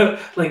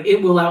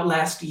 it will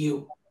outlast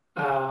you.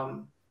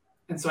 And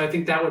so I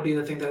think that would be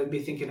the thing that I'd be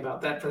thinking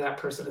about that for that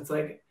person. It's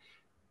like,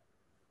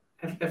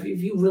 have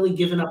you really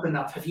given up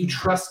enough? Have you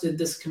trusted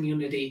this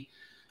community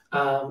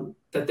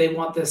that they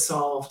want this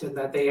solved and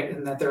that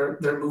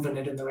they're moving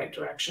it in the right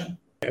direction?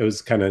 It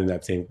was kind of in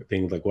that same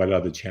thing, like what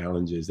are the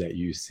challenges that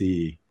you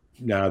see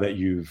now that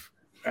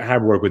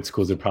have worked with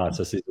schools and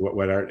processes?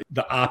 What are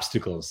the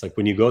obstacles? Like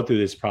when you go through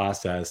this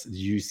process, do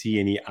you see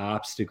any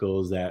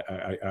obstacles that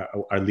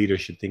our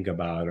leaders should think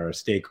about, or a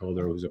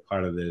stakeholder who's a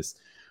part of this,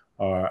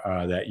 or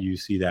that you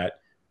see that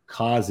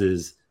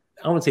causes,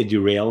 I won't say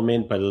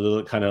derailment, but a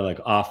little kind of like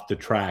off the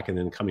track and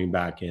then coming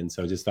back in?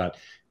 So I just thought,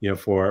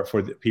 for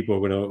the people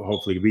who are going to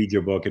hopefully read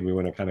your book, and we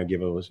want to kind of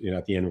give a little,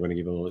 at the end, we're going to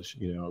give a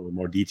little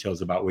more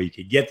details about where you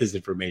could get this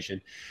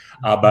information.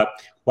 But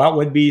what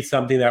would be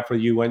something that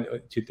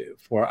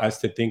for us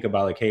to think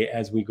about, like, hey,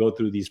 as we go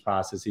through these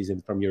processes,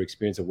 and from your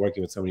experience of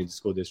working with so many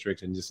school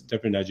districts and just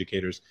different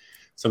educators,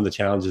 some of the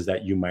challenges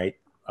that you might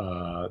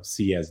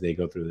see as they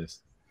go through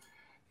this?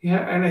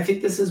 Yeah, and I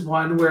think this is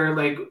one where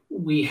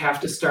we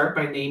have to start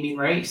by naming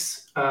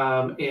race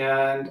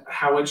and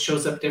how it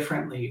shows up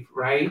differently,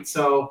 right?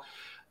 So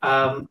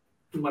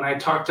when I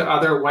talk to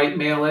other white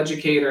male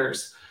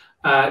educators,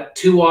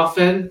 too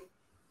often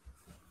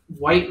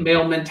white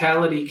male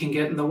mentality can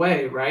get in the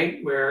way,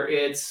 right? Where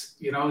it's,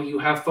 you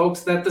have folks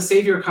that the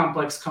savior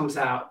complex comes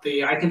out,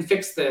 I can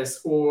fix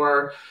this,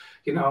 or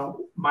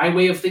my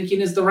way of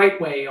thinking is the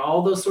right way.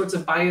 All those sorts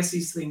of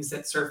biases, things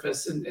that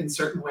surface in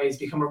certain ways,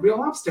 become a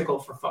real obstacle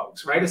for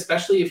folks, right?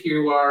 Especially if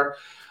you are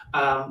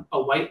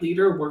a white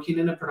leader working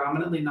in a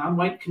predominantly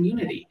non-white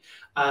community,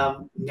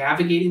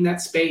 navigating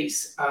that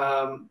space,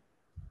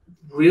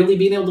 really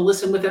being able to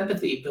listen with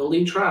empathy,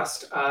 building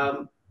trust.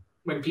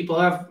 When people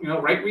have,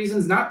 right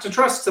reasons not to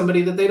trust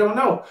somebody that they don't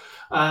know,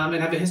 and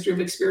have a history of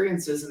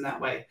experiences in that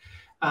way.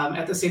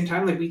 At the same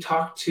time, we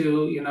talk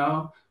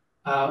to,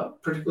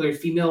 particularly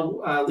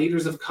female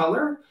leaders of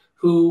color,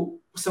 who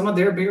some of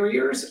their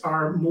barriers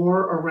are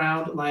more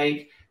around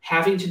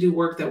having to do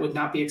work that would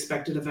not be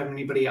expected of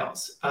anybody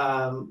else,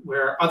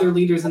 where other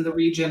leaders in the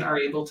region are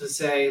able to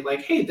say,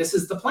 hey, this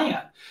is the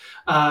plan.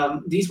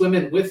 These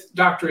women with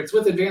doctorates,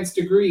 with advanced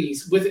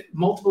degrees, with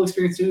multiple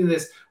experience doing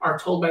this, are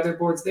told by their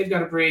boards they've got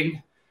to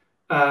bring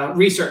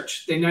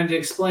research. They need to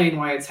explain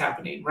why it's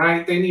happening,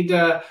 right? They need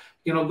to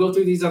go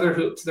through these other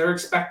hoops. They're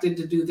expected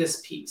to do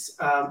this piece,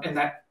 and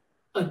that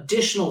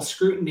additional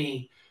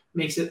scrutiny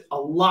makes it a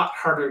lot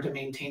harder to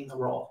maintain the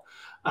role,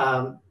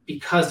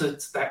 because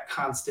it's that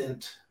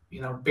constant,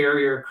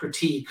 barrier,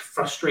 critique,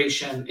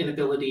 frustration,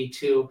 inability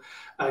to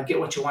get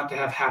what you want to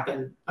have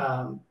happen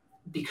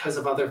because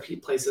of other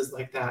places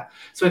like that.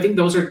 So I think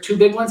those are two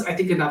big ones. I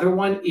think another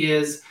one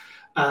is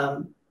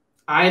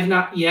I've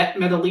not yet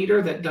met a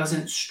leader that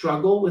doesn't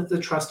struggle with the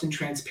trust and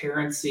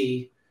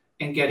transparency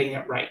and getting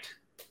it right.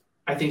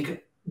 I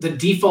think the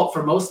default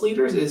for most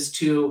leaders is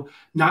to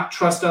not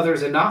trust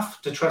others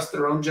enough, to trust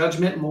their own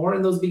judgment more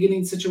in those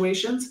beginning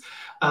situations,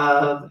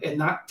 and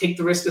not take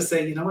the risk to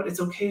say, you know what, it's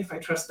okay if I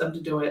trust them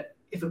to do it.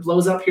 If it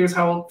blows up, here's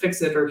how I'll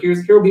fix it, or here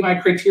will be my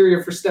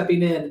criteria for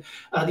stepping in,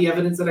 the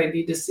evidence that I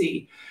need to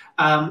see.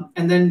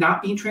 And then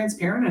not being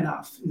transparent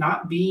enough,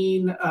 not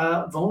being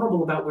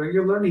vulnerable about where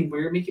you're learning, where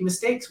you're making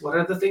mistakes, what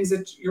are the things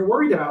that you're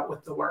worried about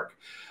with the work.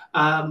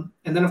 And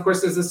then, of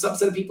course, there's a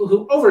subset of people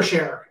who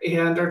overshare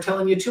and are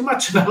telling you too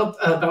much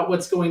about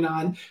what's going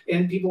on,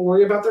 and people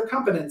worry about their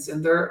competence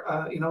and their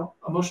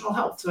emotional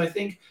health. So I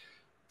think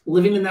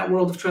living in that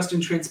world of trust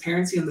and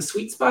transparency and the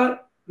sweet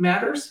spot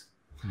matters.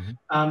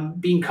 Mm-hmm.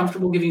 Being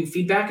comfortable giving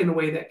feedback in a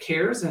way that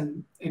cares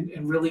and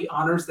really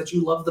honors that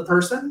you love the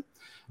person.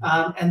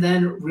 And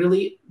then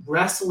really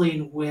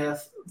wrestling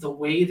with the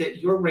way that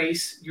your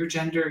race, your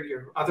gender,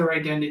 your other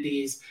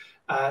identities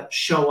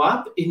show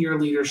up in your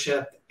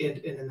leadership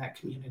in that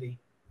community.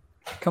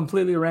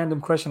 Completely random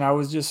question. I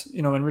was just,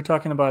 when we're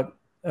talking about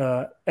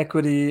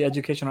equity,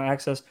 educational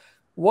access,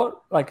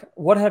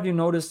 what have you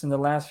noticed in the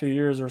last few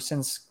years or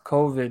since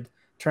COVID in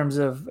terms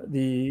of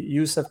the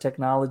use of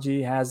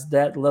technology? Has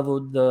that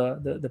leveled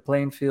the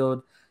playing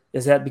field?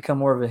 Has that become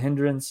more of a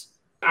hindrance?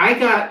 I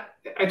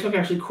took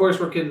actually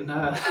coursework in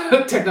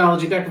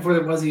technology back before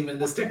there was even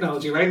this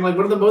technology, right? And like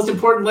one of the most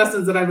important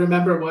lessons that I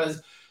remember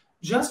was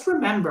just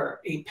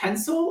remember a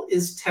pencil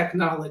is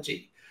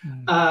technology.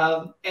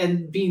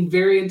 And being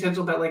very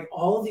intentional about like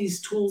all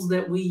these tools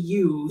that we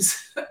use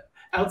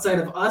outside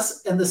of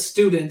us and the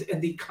student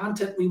and the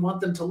content we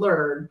want them to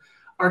learn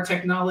are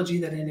technology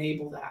that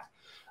enable that.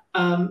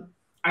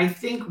 I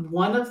think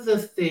one of the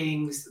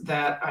things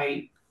that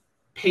I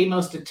pay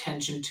most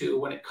attention to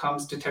when it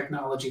comes to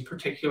technology,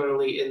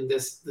 particularly in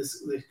this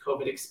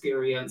COVID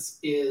experience,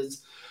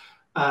 is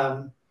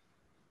the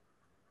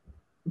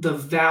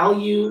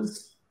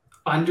values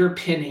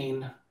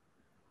underpinning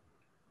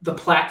the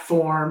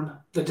platform,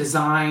 the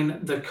design,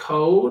 the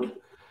code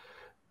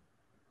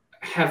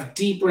have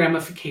deep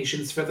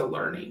ramifications for the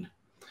learning.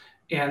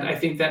 And I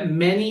think that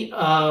many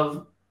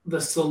of the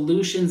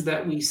solutions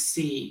that we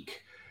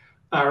seek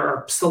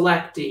are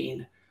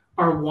selecting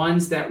are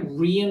ones that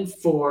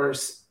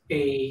reinforce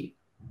a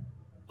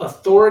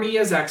authority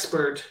as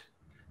expert,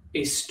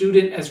 a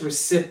student as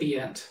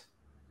recipient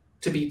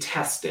to be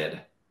tested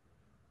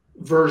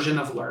version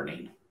of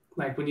learning.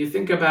 Like when you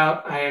think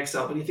about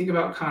IXL, when you think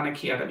about Khan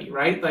Academy,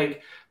 right?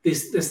 Like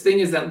this thing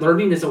is that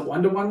learning is a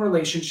one-to-one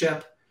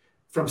relationship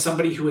from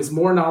somebody who is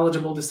more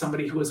knowledgeable to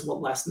somebody who is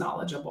less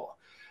knowledgeable.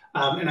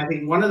 And I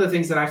think one of the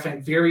things that I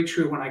find very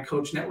true when I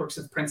coach networks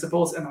of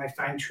principals, and I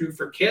find true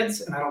for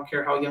kids, and I don't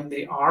care how young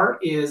they are,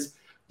 is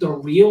the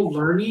real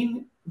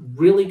learning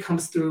really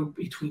comes through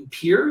between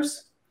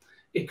peers.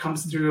 It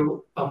comes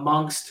through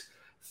amongst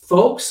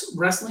folks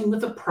wrestling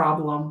with a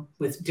problem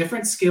with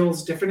different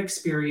skills, different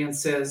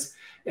experiences,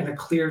 and a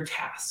clear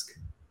task.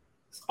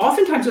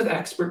 Oftentimes with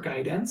expert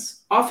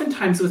guidance,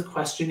 oftentimes with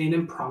questioning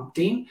and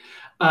prompting,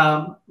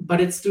 but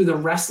it's through the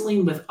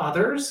wrestling with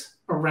others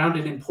around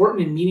an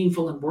important and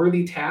meaningful and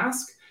worthy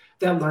task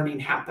that learning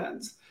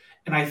happens.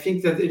 And I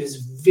think that it is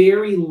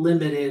very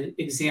limited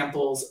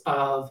examples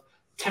of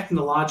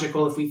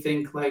technological, if we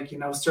think like,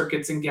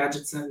 circuits and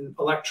gadgets and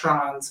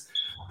electrons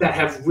that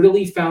have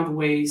really found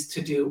ways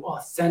to do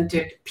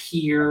authentic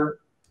peer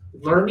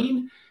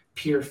learning,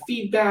 peer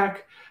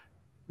feedback,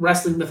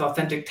 wrestling with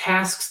authentic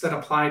tasks that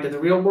apply to the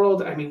real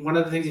world. I mean, one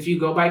of the things, if you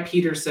go by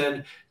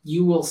Peterson,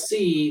 you will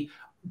see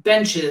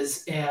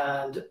benches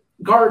and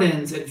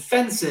gardens and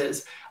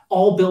fences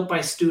all built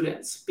by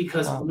students,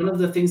 because one of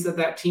the things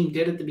that team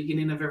did at the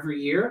beginning of every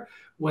year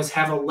was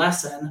have a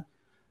lesson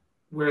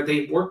where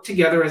they worked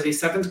together as a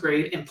 7th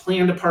grade and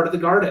planned a part of the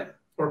garden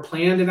or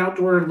planned an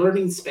outdoor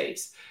learning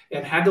space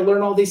and had to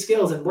learn all these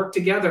skills and work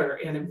together.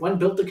 And one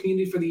built the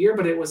community for the year,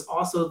 but it was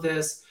also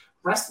this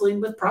wrestling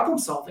with problem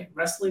solving,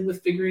 wrestling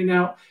with figuring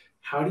out,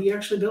 how do you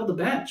actually build a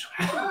bench?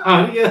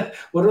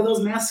 What are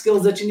those math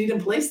skills that you need in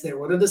place there?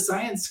 What are the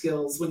science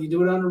skills when you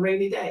do it on a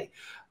rainy day?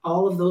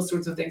 All of those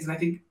sorts of things. And I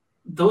think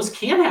those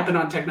can happen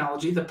on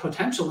technology. The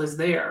potential is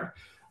there.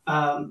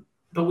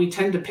 But we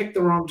tend to pick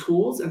the wrong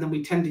tools, and then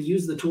we tend to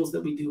use the tools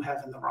that we do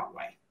have in the wrong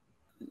way.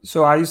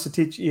 So I used to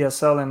teach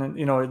ESL, and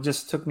it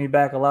just took me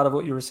back. A lot of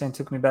what you were saying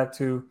took me back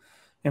to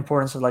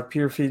importance of like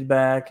peer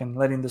feedback and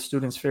letting the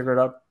students figure it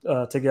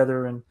out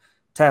together and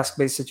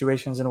task-based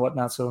situations and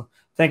whatnot. So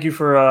thank you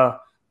for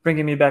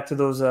bringing me back to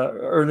those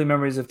early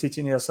memories of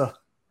teaching ESL.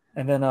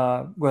 And then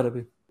go ahead,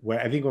 Abhi. Well,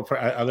 I think for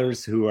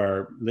others who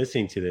are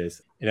listening to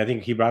this, and I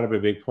think he brought up a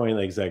big point,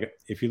 like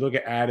if you look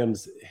at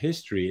Adam's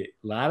history,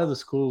 a lot of the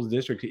schools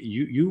district,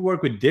 you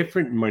work with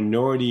different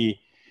minority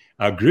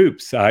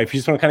groups. If you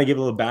just want to kind of give a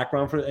little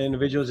background for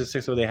individuals,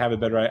 just so they have a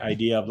better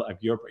idea of like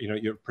your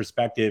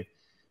perspective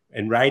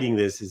in writing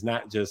this is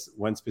not just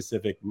one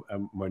specific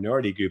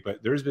minority group,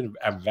 but there's been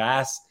a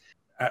vast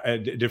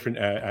different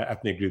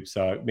ethnic groups.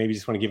 Maybe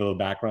just want to give a little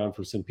background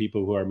for some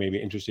people who are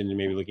maybe interested in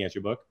maybe looking at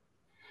your book.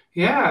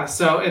 Yeah.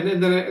 So,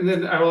 and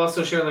then I will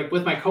also share, like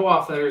with my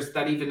co-authors,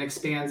 that even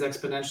expands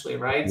exponentially,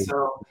 right?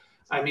 So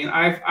I mean,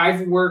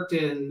 I've worked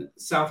in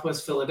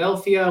Southwest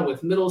Philadelphia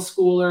with middle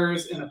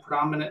schoolers in a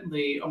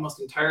predominantly,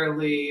 almost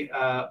entirely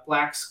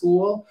Black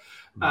school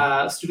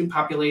student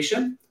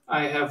population.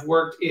 I have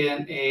worked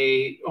in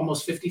a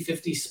almost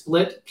 50-50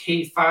 split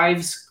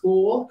K-5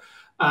 school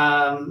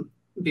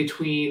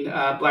between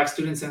Black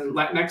students and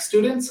Latinx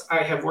students.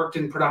 I have worked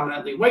in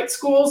predominantly white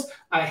schools.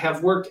 I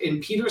have worked in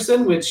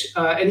Peterson, which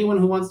anyone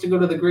who wants to go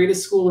to the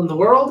greatest school in the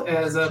world,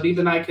 as Beeb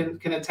and I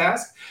can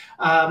attest,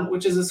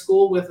 which is a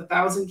school with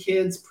 1,000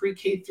 kids,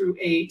 pre-K through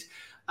 8.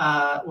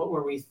 What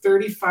were we?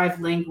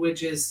 35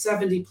 languages,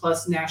 70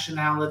 plus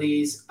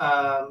nationalities.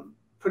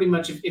 Pretty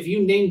much, if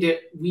you named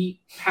it, we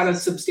had a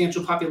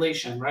substantial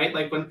population, right?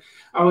 Like when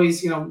I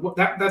always,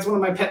 that's one of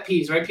my pet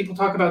peeves, right? People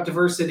talk about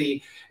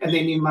diversity and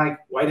they mean like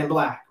white and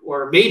Black,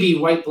 or maybe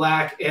white,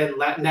 Black, and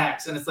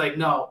Latinx. And it's like,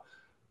 no,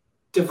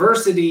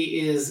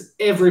 diversity is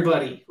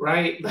everybody,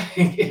 right? Like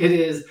it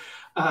is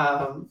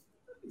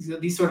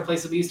these sort of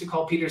places. We used to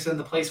call Peterson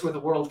the place where the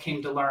world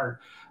came to learn.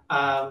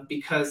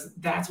 Because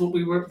that's what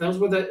we were. Those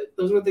were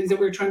the things that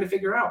we were trying to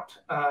figure out.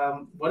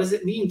 What does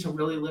it mean to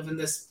really live in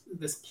this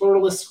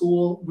pluralist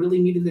school,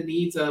 really meeting the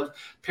needs of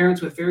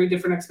parents with very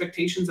different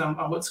expectations on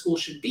what school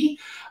should be,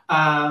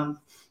 and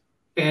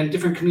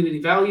different community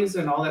values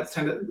and all that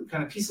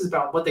kind of pieces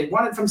about what they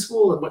wanted from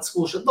school and what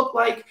school should look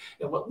like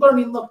and what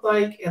learning looked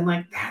like, and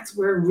like that's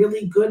where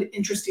really good,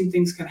 interesting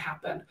things can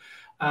happen.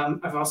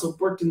 I've also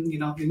worked in, the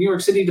New York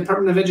City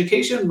Department of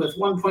Education with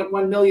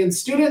 1.1 million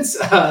students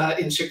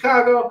in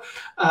Chicago,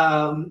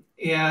 and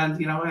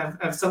I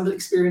have some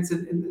experience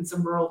in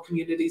some rural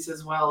communities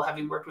as well,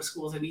 having worked with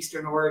schools in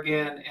Eastern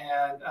Oregon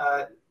and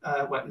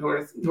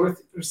North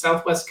or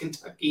Southwest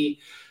Kentucky,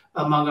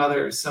 among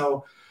others.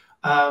 So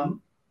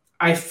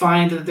I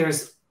find that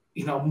there's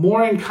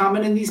more in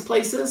common in these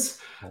places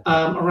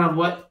around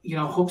what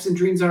hopes and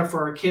dreams are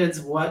for our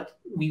kids, what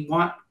we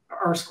want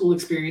our school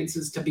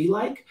experiences to be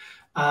like.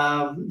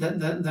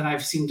 Than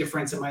I've seen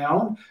difference in my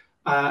own,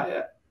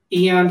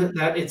 and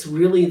that it's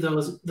really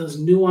those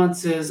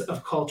nuances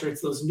of culture.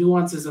 It's those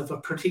nuances of a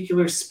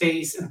particular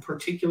space and a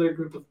particular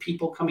group of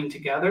people coming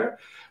together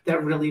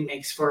that really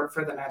makes for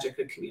the magic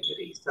of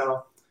community.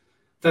 So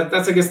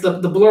that's I guess the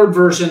blurred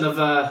version of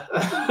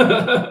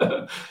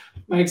my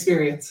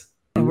experience.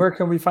 And where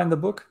can we find the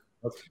book?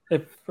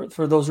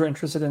 For those who are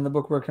interested in the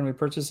book, where can we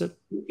purchase it?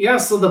 Yeah,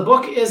 so the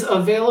book is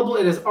available.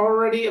 It is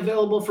already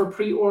available for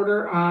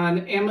pre-order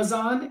on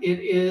Amazon. It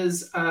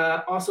is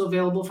also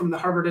available from the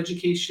Harvard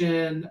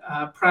Education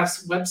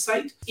Press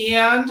website.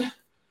 And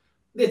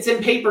it's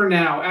in paper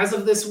now as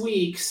of this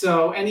week.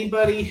 So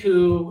anybody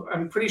who,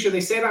 I'm pretty sure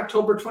they said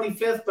October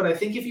 25th, but I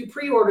think if you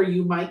pre-order,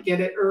 you might get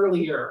it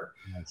earlier.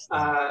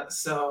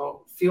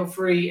 So feel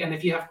free. And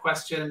if you have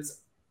questions,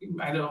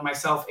 I know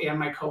myself and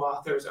my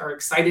co-authors are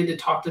excited to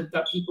talk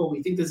about people.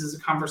 We think this is a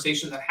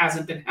conversation that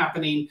hasn't been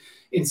happening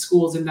in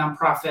schools and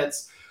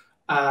nonprofits.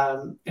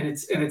 And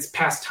it's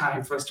past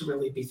time for us to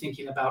really be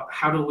thinking about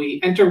how do we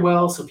enter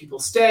well so people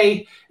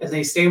stay, and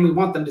they stay and we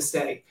want them to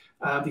stay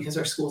because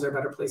our schools are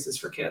better places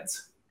for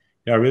kids.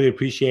 Yeah, I really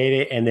appreciate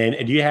it. And then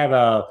do you have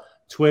a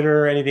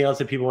Twitter or anything else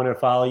that people want to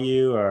follow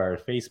you, or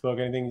Facebook,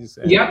 anything?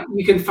 Yeah,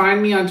 you can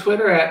find me on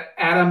Twitter at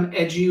Adam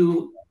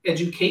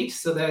Educate,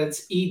 so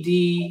that's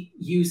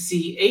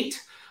EDUC8,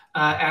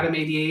 Adam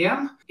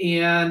ADAM,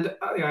 and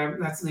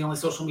that's the only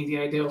social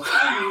media I do.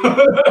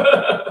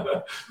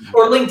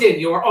 Or LinkedIn.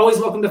 You are always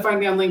welcome to find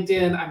me on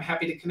LinkedIn. I'm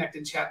happy to connect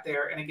and chat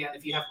there. And again,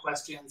 if you have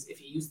questions,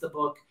 if you use the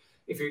book,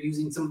 if you're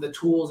using some of the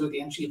tools or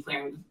the entry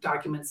plan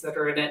documents that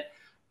are in it,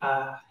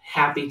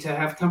 happy to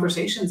have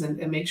conversations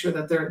and make sure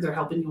that they're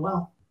helping you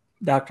well.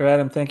 Dr.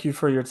 Adam, thank you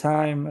for your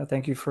time.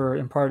 Thank you for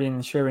imparting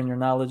and sharing your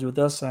knowledge with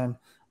us, and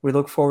we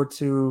look forward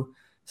to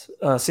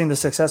seeing the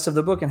success of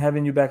the book and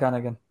having you back on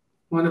again.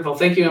 Wonderful.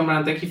 Thank you,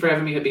 Imran. Thank you for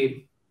having me,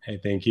 Habib. Hey,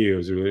 thank you. It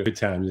was a really good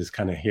time just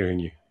kind of hearing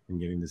you and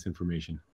getting this information.